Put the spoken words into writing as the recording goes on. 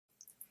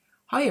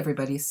Hi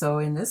everybody, so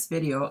in this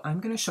video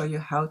I'm going to show you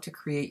how to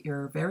create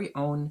your very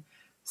own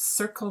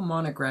circle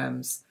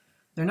monograms.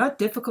 They're not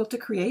difficult to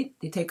create,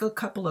 they take a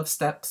couple of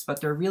steps, but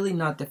they're really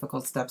not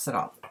difficult steps at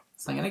all.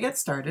 So I'm going to get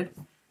started.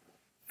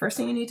 First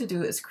thing you need to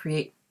do is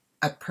create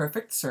a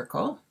perfect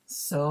circle.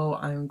 So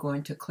I'm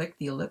going to click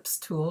the ellipse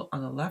tool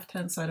on the left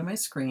hand side of my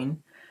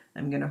screen.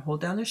 I'm going to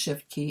hold down the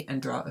shift key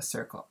and draw a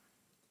circle.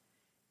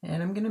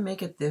 And I'm going to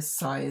make it this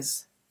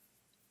size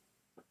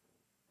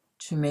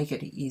to make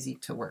it easy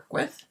to work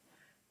with.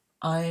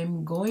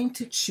 I'm going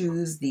to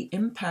choose the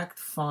impact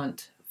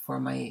font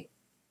for my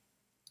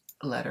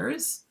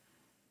letters.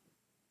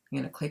 I'm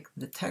going to click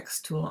the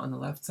text tool on the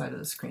left side of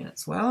the screen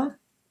as well,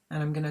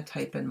 and I'm going to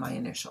type in my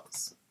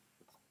initials.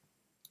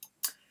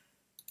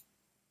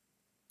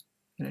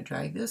 I'm going to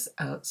drag this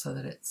out so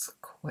that it's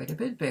quite a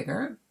bit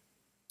bigger.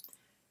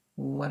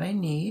 What I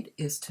need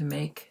is to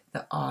make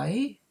the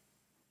I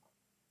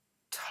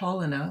tall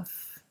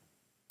enough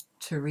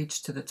to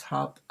reach to the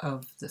top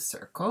of the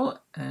circle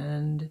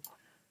and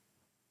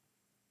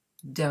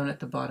down at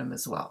the bottom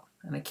as well.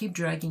 And I keep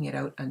dragging it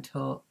out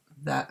until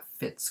that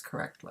fits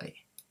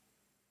correctly.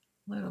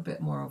 A little bit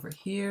more over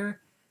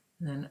here,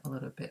 and then a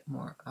little bit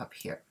more up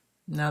here.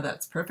 Now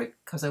that's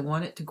perfect because I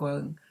want it to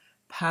go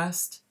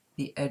past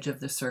the edge of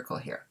the circle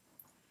here.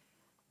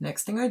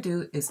 Next thing I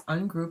do is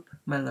ungroup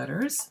my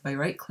letters by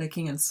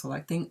right-clicking and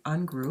selecting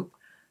Ungroup.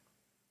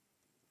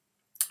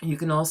 You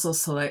can also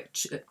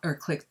select or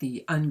click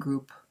the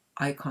Ungroup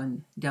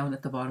icon down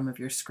at the bottom of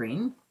your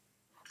screen.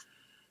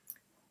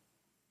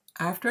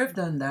 After I've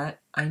done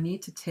that, I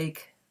need to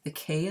take the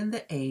K and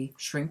the A,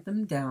 shrink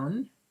them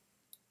down.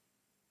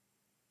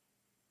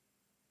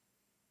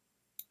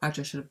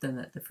 Actually, I should have done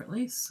that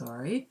differently,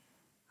 sorry.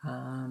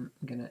 I'm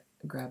going to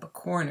grab a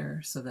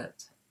corner so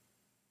that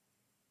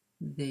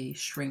they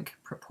shrink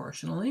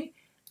proportionally.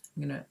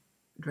 I'm going to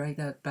drag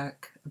that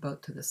back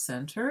about to the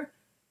center.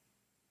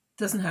 It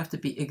doesn't have to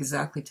be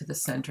exactly to the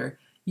center.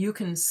 You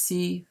can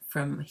see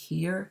from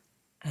here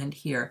and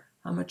here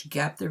how much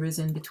gap there is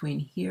in between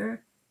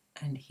here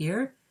and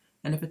here,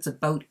 and if it's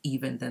about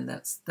even, then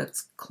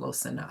that's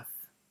close enough.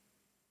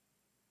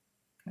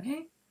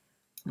 Okay,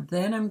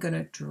 then I'm going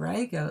to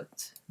drag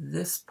out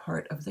this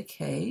part of the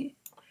K,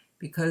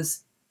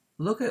 because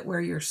look at where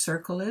your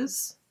circle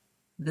is.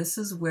 This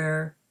is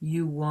where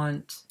you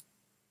want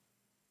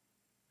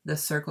the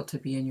circle to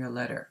be in your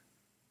letter.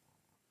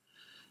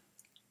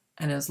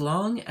 And as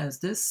long as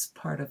this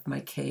part of my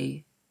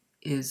K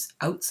is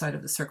outside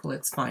of the circle,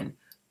 it's fine.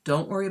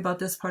 Don't worry about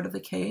this part of the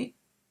K.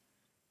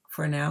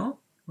 For now,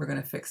 we're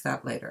going to fix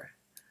that later.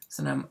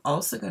 So now I'm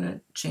also going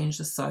to change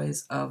the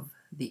size of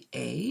the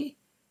A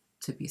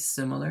to be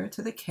similar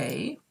to the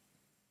K.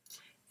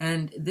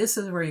 And this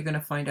is where you're going to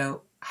find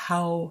out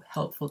how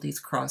helpful these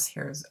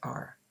crosshairs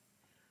are.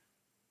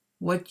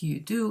 What you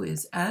do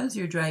is, as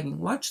you're dragging,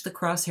 watch the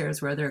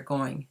crosshairs where they're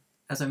going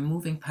as I'm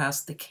moving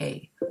past the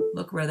K.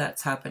 Look where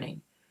that's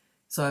happening.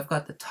 So I've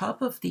got the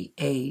top of the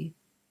A,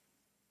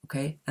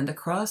 okay, and the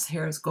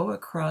crosshairs go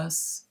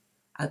across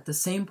at the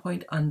same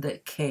point on the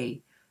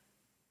K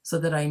so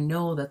that I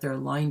know that they're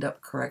lined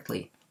up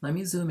correctly. Let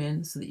me zoom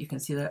in so that you can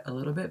see that a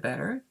little bit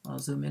better. I'll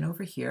zoom in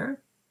over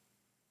here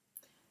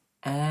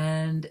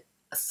and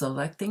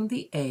selecting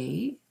the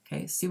A,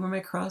 okay, see where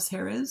my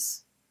crosshair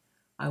is?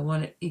 I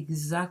want it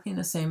exactly in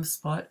the same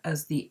spot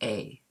as the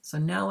A. So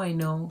now I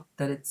know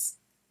that it's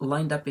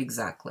lined up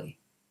exactly.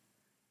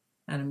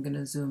 And I'm going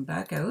to zoom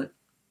back out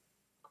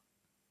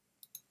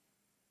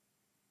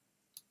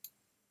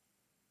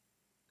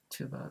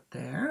to about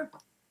there,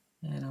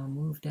 and I'll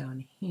move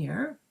down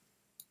here,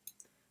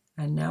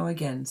 and now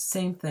again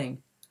same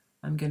thing.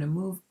 I'm going to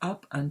move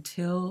up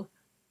until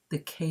the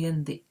K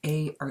and the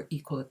A are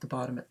equal at the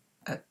bottom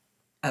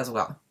as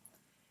well.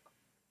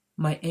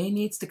 My A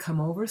needs to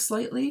come over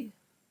slightly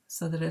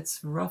so that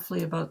it's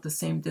roughly about the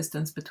same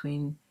distance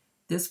between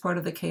this part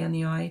of the K and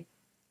the I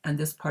and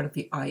this part of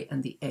the I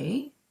and the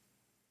A.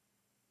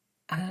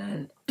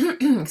 And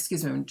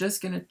excuse me, I'm just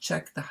going to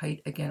check the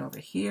height again over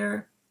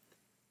here.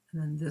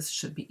 And then this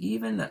should be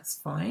even, that's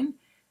fine.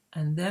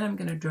 And then I'm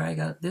going to drag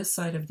out this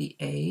side of the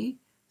A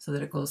so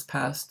that it goes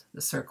past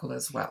the circle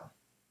as well.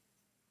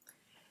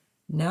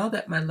 Now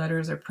that my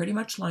letters are pretty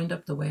much lined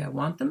up the way I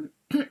want them,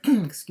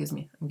 excuse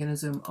me, I'm going to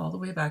zoom all the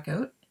way back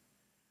out.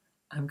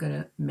 I'm going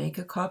to make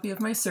a copy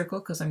of my circle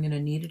because I'm going to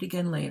need it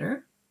again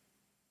later.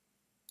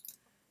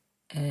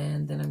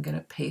 And then I'm going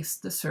to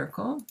paste the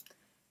circle,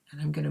 and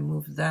I'm going to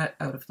move that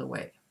out of the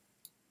way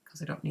because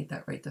I don't need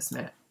that right this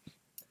minute.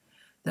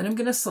 Then I'm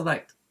going to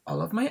select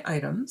all of my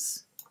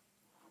items.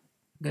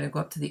 I'm going to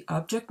go up to the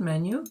Object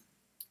menu,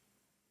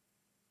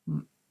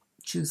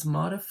 choose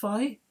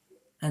Modify,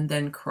 and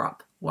then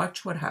Crop.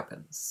 Watch what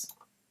happens.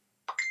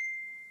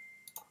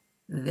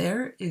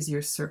 There is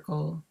your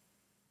circle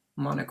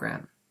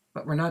monogram,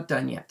 but we're not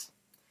done yet.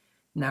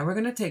 Now we're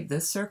going to take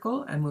this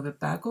circle and move it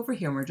back over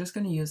here, and we're just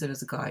going to use it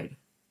as a guide.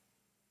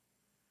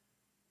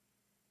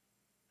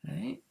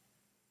 Okay,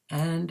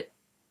 and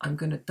I'm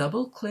going to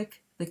double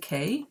click the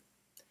K,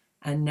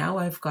 and now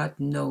I've got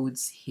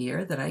nodes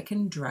here that I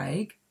can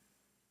drag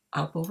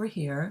up over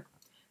here.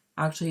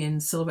 Actually, in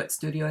Silhouette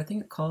Studio, I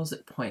think it calls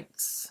it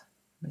points.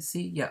 Let me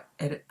see. Yeah,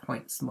 edit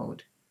points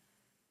mode.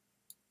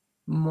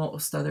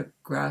 Most other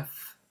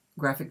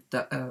graphic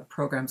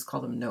programs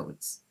call them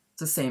nodes. It's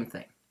the same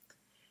thing.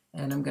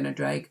 And I'm going to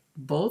drag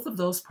both of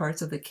those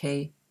parts of the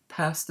K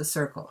past the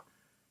circle,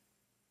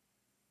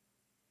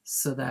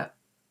 so that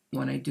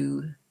when I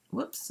do,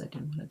 whoops, I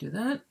didn't want to do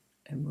that.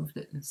 I moved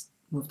it and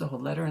moved the whole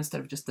letter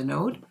instead of just the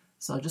node.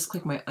 So I'll just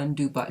click my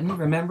undo button.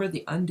 Remember,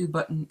 the undo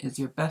button is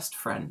your best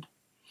friend.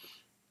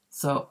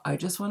 So I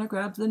just want to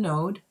grab the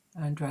node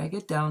and drag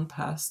it down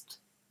past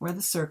where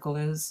the circle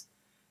is.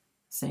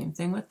 Same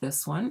thing with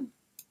this one.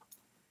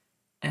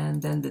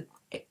 And then the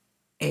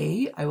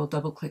A, I will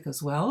double click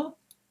as well.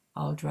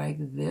 I'll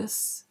drag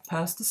this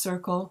past the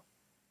circle,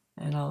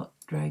 and I'll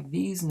drag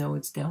these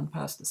nodes down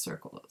past the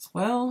circle as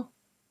well.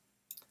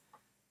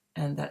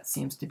 And that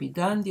seems to be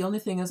done. The only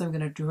thing is I'm going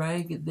to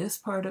drag this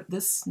part of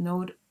this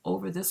node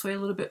over this way a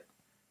little bit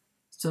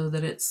so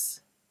that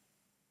it's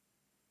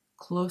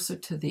closer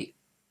to the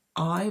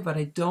I, but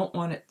I don't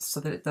want it so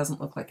that it doesn't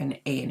look like an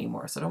A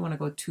anymore. So I don't want to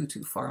go too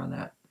far on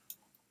that.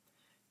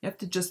 You have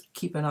to just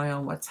keep an eye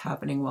on what's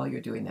happening while you're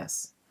doing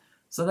this.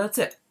 So that's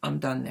it. I'm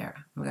done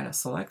there. I'm going to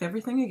select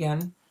everything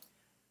again,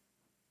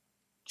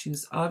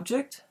 choose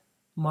Object,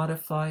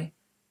 Modify,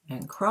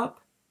 and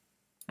Crop,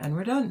 and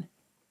we're done.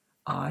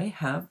 I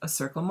have a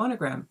circle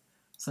monogram.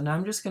 So now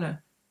I'm just going to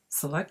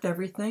select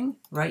everything,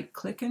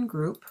 right-click and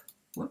group.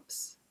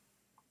 Whoops,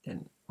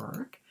 didn't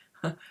work.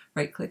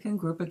 Right-click and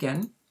group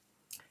again.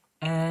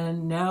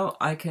 And now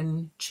I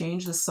can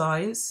change the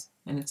size,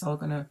 and it's all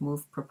going to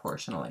move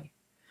proportionally.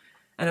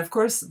 And of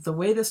course, the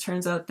way this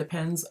turns out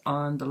depends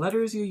on the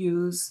letters you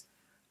use,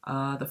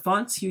 the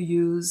fonts you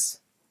use.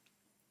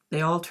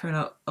 They all turn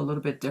out a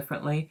little bit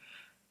differently.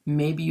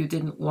 Maybe you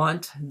didn't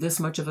want this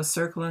much of a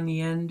circle in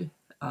the end.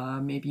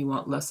 Maybe you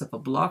want less of a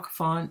block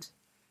font.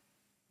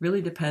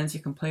 Really depends.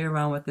 You can play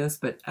around with this,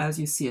 but as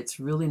you see, it's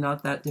really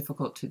not that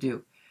difficult to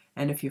do.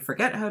 And if you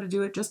forget how to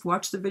do it, just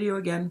watch the video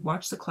again,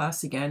 watch the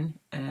class again,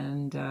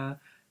 and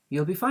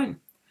you'll be fine.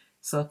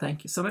 So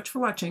thank you so much for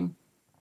watching.